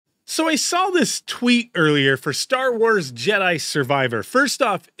So I saw this tweet earlier for Star Wars Jedi Survivor. First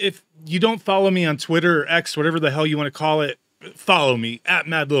off, if you don't follow me on Twitter or X, whatever the hell you want to call it, follow me at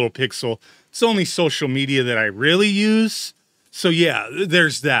Madlittlepixel. It's the only social media that I really use. So yeah,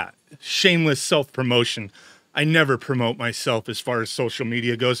 there's that. Shameless self-promotion. I never promote myself as far as social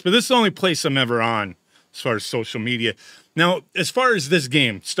media goes, but this is the only place I'm ever on as far as social media. Now, as far as this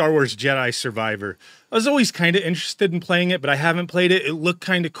game, Star Wars Jedi Survivor, I was always kind of interested in playing it, but I haven't played it. It looked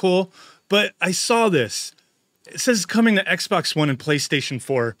kind of cool, but I saw this. It says it's coming to Xbox One and PlayStation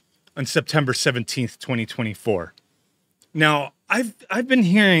 4 on September 17th, 2024. Now, I've been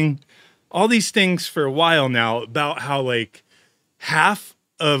hearing all these things for a while now about how like half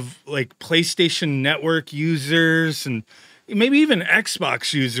of like PlayStation Network users and maybe even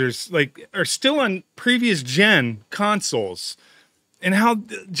Xbox users like are still on previous gen consoles, and how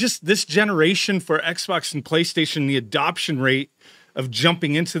just this generation for Xbox and PlayStation, the adoption rate of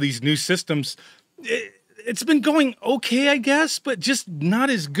jumping into these new systems, it's been going okay, I guess, but just not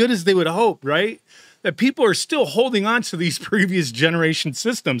as good as they would hope, right? That people are still holding on to these previous generation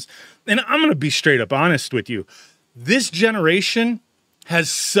systems. And I'm going to be straight up honest with you. This generation has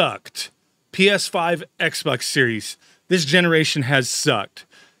sucked. PS5, Xbox Series. This generation has sucked.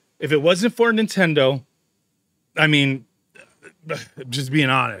 If it wasn't for Nintendo, I mean, just being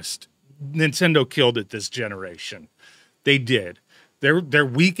honest, Nintendo killed it this generation. They did. Their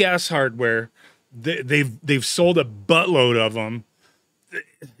weak ass hardware. They've sold a buttload of them.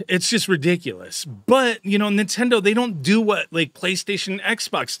 It's just ridiculous. But, you know, Nintendo, they don't do what like PlayStation and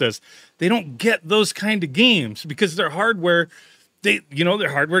Xbox does. They don't get those kind of games because their hardware, their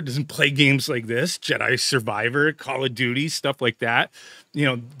hardware doesn't play games like this, Jedi Survivor, Call of Duty, stuff like that, you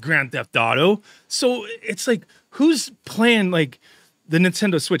know, Grand Theft Auto. So it's like, who's playing like the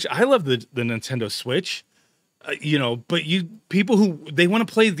Nintendo Switch? I love the Nintendo Switch, but people who, they want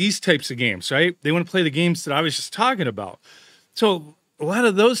to play these types of games, right? They want to play the games that I was just talking about. So a lot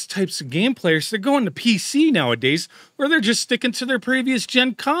of those types of game players, they're going to PC nowadays, or they're just sticking to their previous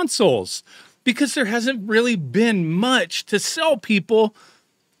gen consoles because there hasn't really been much to sell people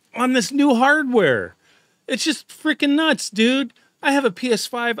on this new hardware. It's just freaking nuts, dude. I have a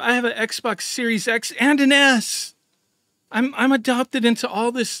PS5, I have an Xbox Series X and an S. I'm adopted into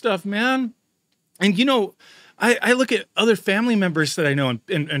all this stuff, man. And I look at other family members that I know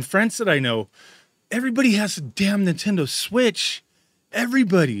and friends that I know. Everybody has a damn Nintendo Switch.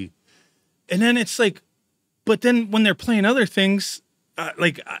 Everybody. And then it's like, but then when they're playing other things,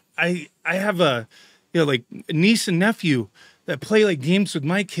 like I have a, like niece and nephew that play like games with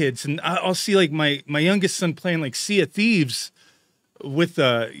my kids, and I'll see like my youngest son playing like Sea of Thieves with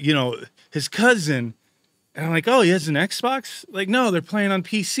his cousin, and I'm like, oh, he has an Xbox? Like, no, they're playing on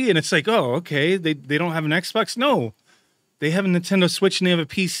PC, and it's like, oh, okay, they don't have an Xbox? No, they have a Nintendo Switch and they have a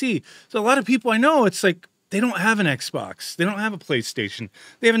PC. So a lot of people I know, it's like they don't have an Xbox, they don't have a PlayStation,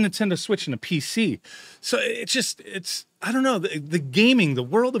 they have a Nintendo Switch and a PC. So it's I don't know, the gaming, the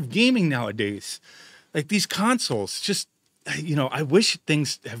world of gaming nowadays, like these consoles, just, I wish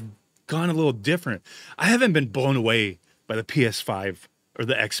things have gone a little different. I haven't been blown away by the PS5 or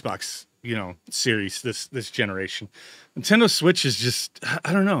the Xbox, series this generation. Nintendo Switch is just,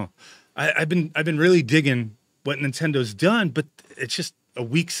 I don't know. I've been really digging what Nintendo's done, but it's just a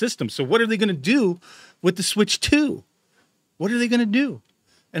weak system. So what are they going to do with the Switch 2? What are they going to do?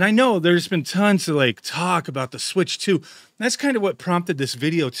 And I know there's been tons of like talk about the Switch 2. That's kind of what prompted this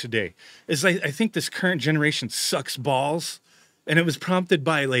video today. Is I think this current generation sucks balls. And it was prompted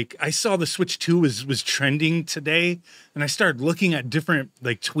by like, I saw the Switch 2 was trending today, and I started looking at different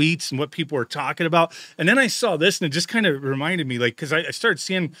like tweets and what people were talking about. And then I saw this, and it just kind of reminded me, like, because I started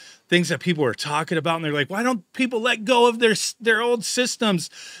seeing things that people were talking about, and they're like, why don't people let go of their old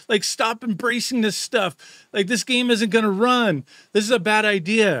systems? Like, stop embracing this stuff. Like, this game isn't going to run. This is a bad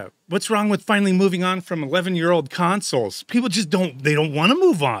idea. What's wrong with finally moving on from 11-year-old consoles? People just don't want to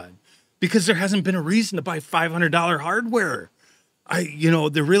move on because there hasn't been a reason to buy $500 hardware.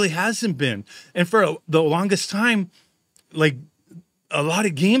 There really hasn't been. And for the longest time, like a lot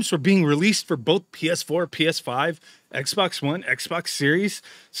of games were being released for both PS4, PS5, Xbox One, Xbox Series.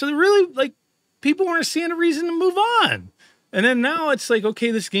 So they really, like, people weren't seeing a reason to move on. And then now it's like,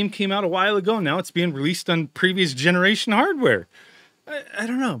 okay, this game came out a while ago. Now it's being released on previous generation hardware. I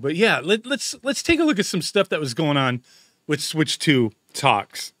don't know. But yeah, let's take a look at some stuff that was going on with Switch 2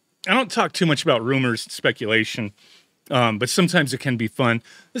 talks. I don't talk too much about rumors and speculation. But sometimes it can be fun.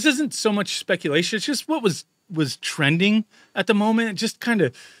 This isn't so much speculation. It's just what was trending at the moment. Just kind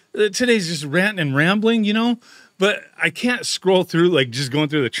of, today's just ranting and rambling, But I can't scroll through, like just going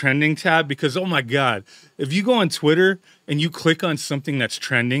through the trending tab, because oh my God, if you go on Twitter and you click on something that's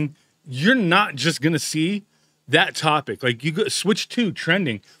trending, you're not just gonna see that topic. Like you go switch to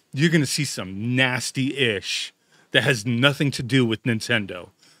trending, you're gonna see some nasty ish that has nothing to do with Nintendo.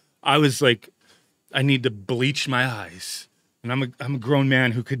 I was like, I need to bleach my eyes. And I'm a grown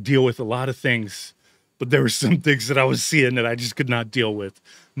man who could deal with a lot of things, but there were some things that I was seeing that I just could not deal with.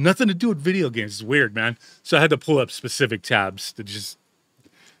 Nothing to do with video games. It's weird, man. So I had to pull up specific tabs to just,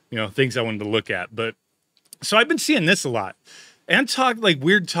 things I wanted to look at. But so I've been seeing this a lot, and talk like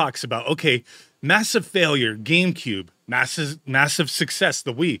weird talks about, okay, massive failure, GameCube, massive success,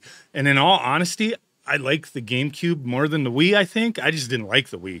 the Wii. And in all honesty, I like the GameCube more than the Wii, I think. I just didn't like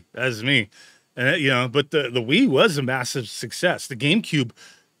the Wii. That's me. And, but the Wii was a massive success. The GameCube,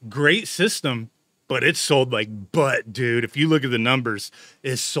 great system, but it sold like butt, dude. If you look at the numbers,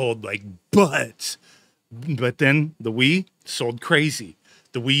 it sold like butt. But then the Wii sold crazy.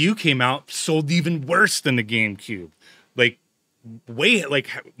 The Wii U came out, sold even worse than the GameCube. Like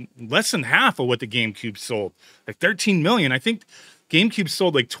less than half of what the GameCube sold. Like 13 million. I think GameCube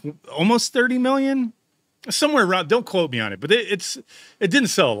sold like almost 30 million. Somewhere around, don't quote me on it, but it didn't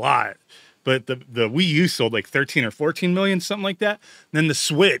sell a lot. But the Wii U sold like 13 or 14 million, something like that. And then the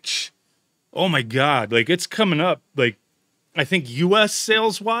Switch, oh my God, like it's coming up, like I think US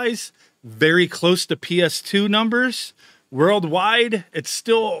sales wise, very close to PS2 numbers. Worldwide, it's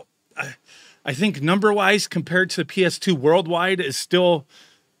still, I think number wise compared to the PS2 worldwide is still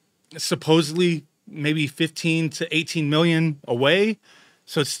supposedly maybe 15 to 18 million away.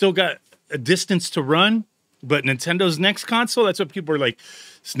 So it's still got a distance to run. But Nintendo's next console, that's what people are like.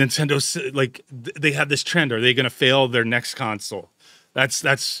 Nintendo's like, they have this trend. Are they going to fail their next console? That's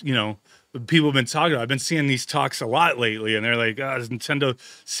what people have been talking about. I've been seeing these talks a lot lately, and they're like, is Nintendo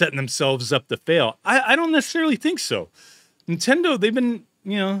setting themselves up to fail? I don't necessarily think so. Nintendo, they've been,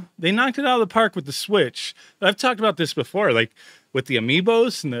 they knocked it out of the park with the Switch. I've talked about this before, like with the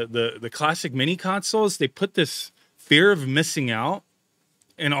Amiibos and the classic mini consoles, they put this fear of missing out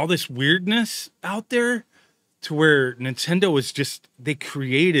and all this weirdness out there, to where Nintendo was just, they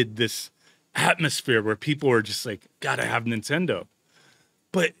created this atmosphere where people were just like, gotta have Nintendo.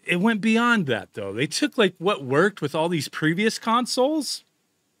 But it went beyond that, though. They took like what worked with all these previous consoles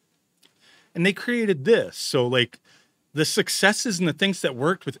and they created this. So like the successes and the things that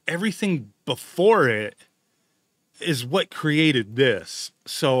worked with everything before it is what created this.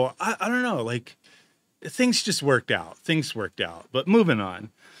 So I don't know, like things just worked out. Things worked out. But moving on.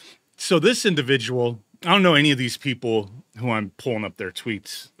 So this individual, I don't know any of these people who I'm pulling up their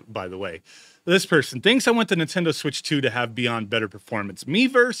tweets, by the way. This person thinks I want the Nintendo Switch 2 to have beyond better performance.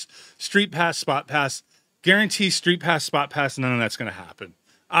 Miiverse, Street Pass, Spot Pass, guarantee Street Pass, Spot Pass, none of that's going to happen.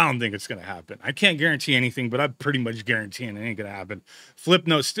 I don't think it's going to happen. I can't guarantee anything, but I'm pretty much guaranteeing it ain't going to happen.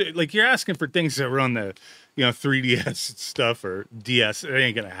 Flipnote, like you're asking for things that run the, 3DS stuff or DS, it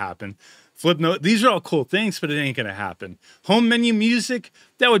ain't going to happen. Flipnote, these are all cool things, but it ain't going to happen. Home menu music,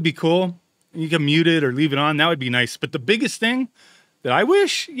 that would be cool. You can mute it or leave it on. That would be nice. But the biggest thing that I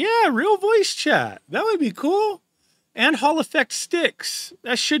wish, real voice chat. That would be cool. And Hall Effect sticks.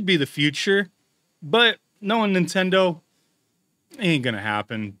 That should be the future. But knowing Nintendo, ain't going to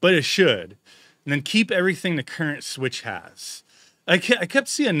happen. But it should. And then keep everything the current Switch has. I kept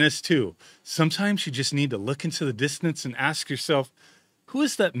seeing this too. Sometimes you just need to look into the distance and ask yourself, who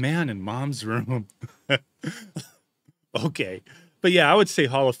is that man in mom's room? Okay. But yeah, I would say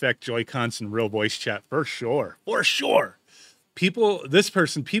Hall Effect, Joy-Cons, and real voice chat for sure. For sure. People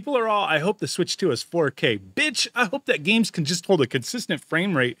are all, I hope the Switch 2 is 4K. Bitch, I hope that games can just hold a consistent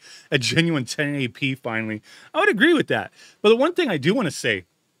frame rate at genuine 1080p finally. I would agree with that. But the one thing I do want to say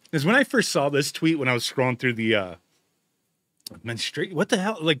is when I first saw this tweet, when I was scrolling through the menstruation, what the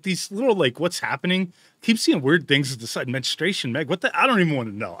hell? Like these little, like, what's happening? Keep seeing weird things at the side. Menstruation, Meg. What the? I don't even want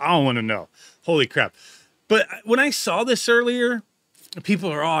to know. I don't want to know. Holy crap. But when I saw this earlier, people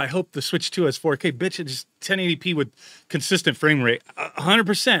are, I hope the Switch 2 has 4K. Bitch, it's just 1080p with consistent frame rate.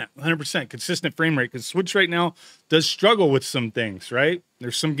 100% consistent frame rate. Because Switch right now does struggle with some things, right?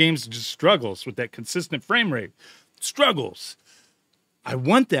 There's some games that just struggles with that consistent frame rate. Struggles. I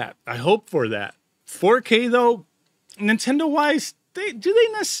want that. I hope for that. 4K, though, Nintendo-wise, do they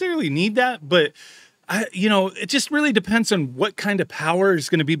necessarily need that? But, it just really depends on what kind of power is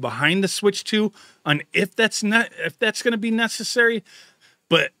going to be behind the Switch 2, on if that's going to be necessary.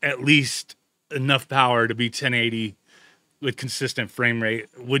 But at least enough power to be 1080 with consistent frame rate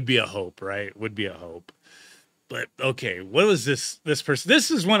would be a hope, right? Would be a hope. But okay, what was this person?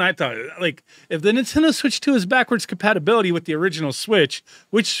 This is one I thought, like, if the Nintendo Switch 2 is backwards compatibility with the original Switch,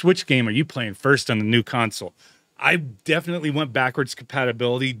 which Switch game are you playing first on the new console? I definitely went backwards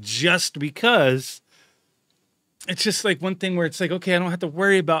compatibility just because it's just like one thing where it's like, okay, I don't have to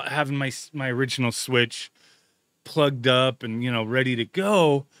worry about having my original Switch plugged up and, you know, ready to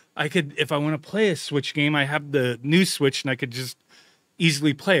go. I could, if I want to play a Switch game, I have the new Switch and I could just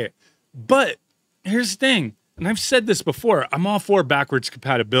easily play it. But here's the thing, and I've said this before, I'm all for backwards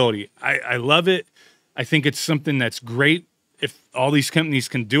compatibility. I love it. I think it's something that's great if all these companies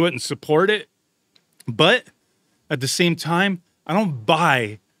can do it and support it. But at the same time, I don't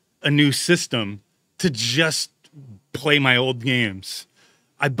buy a new system to just play my old games.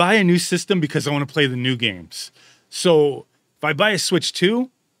 I buy a new system because I want to play the new games. So if I buy a Switch 2,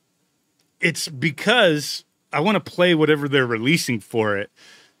 it's because I want to play whatever they're releasing for it.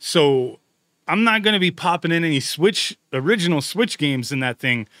 So I'm not going to be popping in any original Switch games in that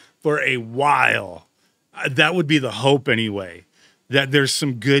thing for a while. That would be the hope anyway, that there's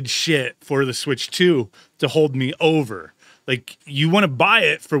some good shit for the Switch 2 to hold me over. Like, you want to buy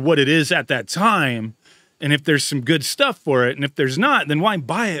it for what it is at that time, and if there's some good stuff for it, and if there's not, then why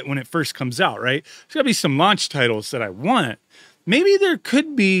buy it when it first comes out, right? There's got to be some launch titles that I want. Maybe there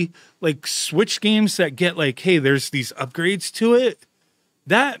could be, like, Switch games that get, like, hey, there's these upgrades to it.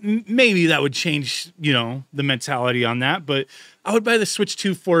 Maybe that would change, you know, the mentality on that, but I would buy the Switch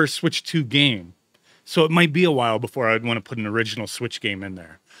 2 for a Switch 2 game. So it might be a while before I'd want to put an original Switch game in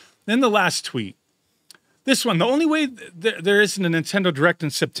there. Then the last tweet. This one, the only way there isn't a Nintendo Direct in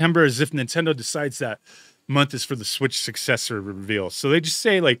September is if Nintendo decides that month is for the Switch successor reveal. So they just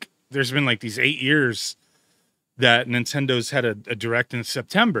say, like, there's been like these 8 years that Nintendo's had a Direct in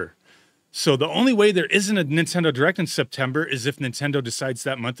September. So the only way there isn't a Nintendo Direct in September is if Nintendo decides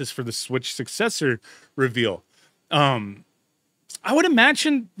that month is for the Switch successor reveal. I would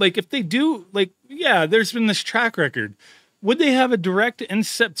imagine, like, if they do, like, yeah, there's been this track record. Would they have a Direct in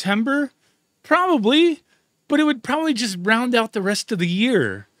September? Probably, but it would probably just round out the rest of the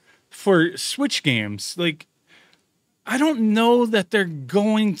year for Switch games. Like, I don't know that they're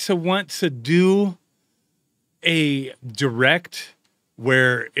going to want to do a Direct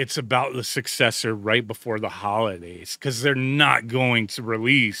where it's about the successor right before the holidays, because they're not going to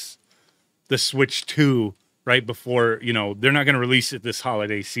release the Switch 2 right before, you know, they're not going to release it this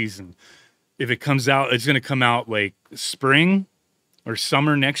holiday season. If it comes out, it's going to come out like spring or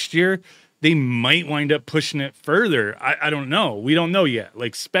summer next year. They might wind up pushing it further. I don't know. We don't know yet.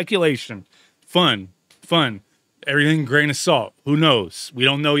 Like, speculation, fun. Everything grain of salt. Who knows? We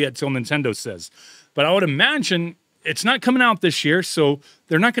don't know yet till Nintendo says. But I would imagine it's not coming out this year, so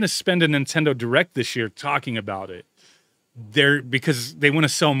they're not going to spend a Nintendo Direct this year talking about it. Because they want to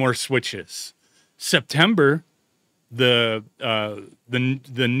sell more Switches. September, the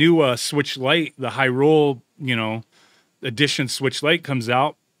new Switch Lite, the Hyrule, you know, edition Switch Lite comes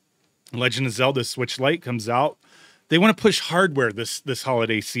out. Legend of Zelda Switch Lite comes out. They want to push hardware this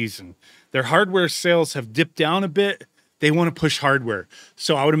holiday season. Their hardware sales have dipped down a bit. They want to push hardware.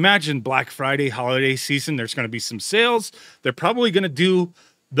 So I would imagine Black Friday holiday season, there's going to be some sales. They're probably going to do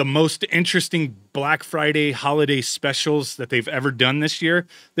the most interesting Black Friday holiday specials that they've ever done this year.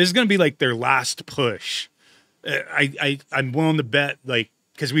 This is going to be like their last push. I'm willing to bet, like,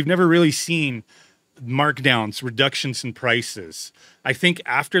 because we've never really seen markdowns, reductions in prices. I think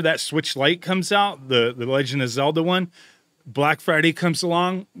after that Switch Lite comes out, the Legend of Zelda one, Black Friday comes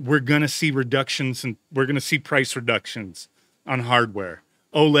along, we're going to see reductions, and we're going to see price reductions on hardware.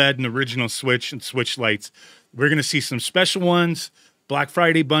 OLED and original Switch and Switch Lites. We're going to see some special ones, Black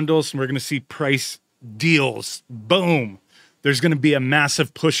Friday bundles, and we're going to see price deals. Boom. There's going to be a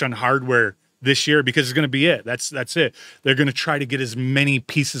massive push on hardware this year because it's going to be it. That's it. They're going to try to get as many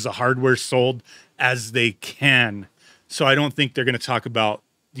pieces of hardware sold as they can. So I don't think they're going to talk about,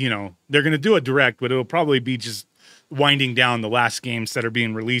 you know, they're going to do a Direct, but it'll probably be just winding down the last games that are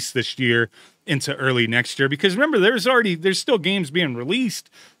being released this year into early next year. Because remember, there's still games being released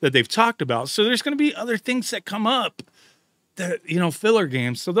that they've talked about. So there's going to be other things that come up that, you know, filler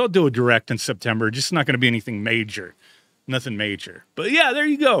games. So they'll do a Direct in September. Just not going to be anything major. Nothing major. But yeah, there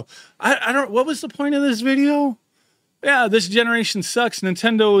you go. I don't, what was the point of this video? Yeah, this generation sucks.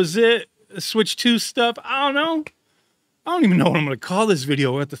 Nintendo is it. Switch 2 stuff. I don't know. I don't even know what I'm going to call this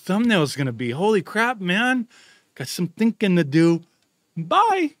video, what the thumbnail is going to be. Holy crap, man. Got some thinking to do.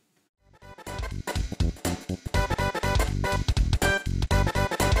 Bye.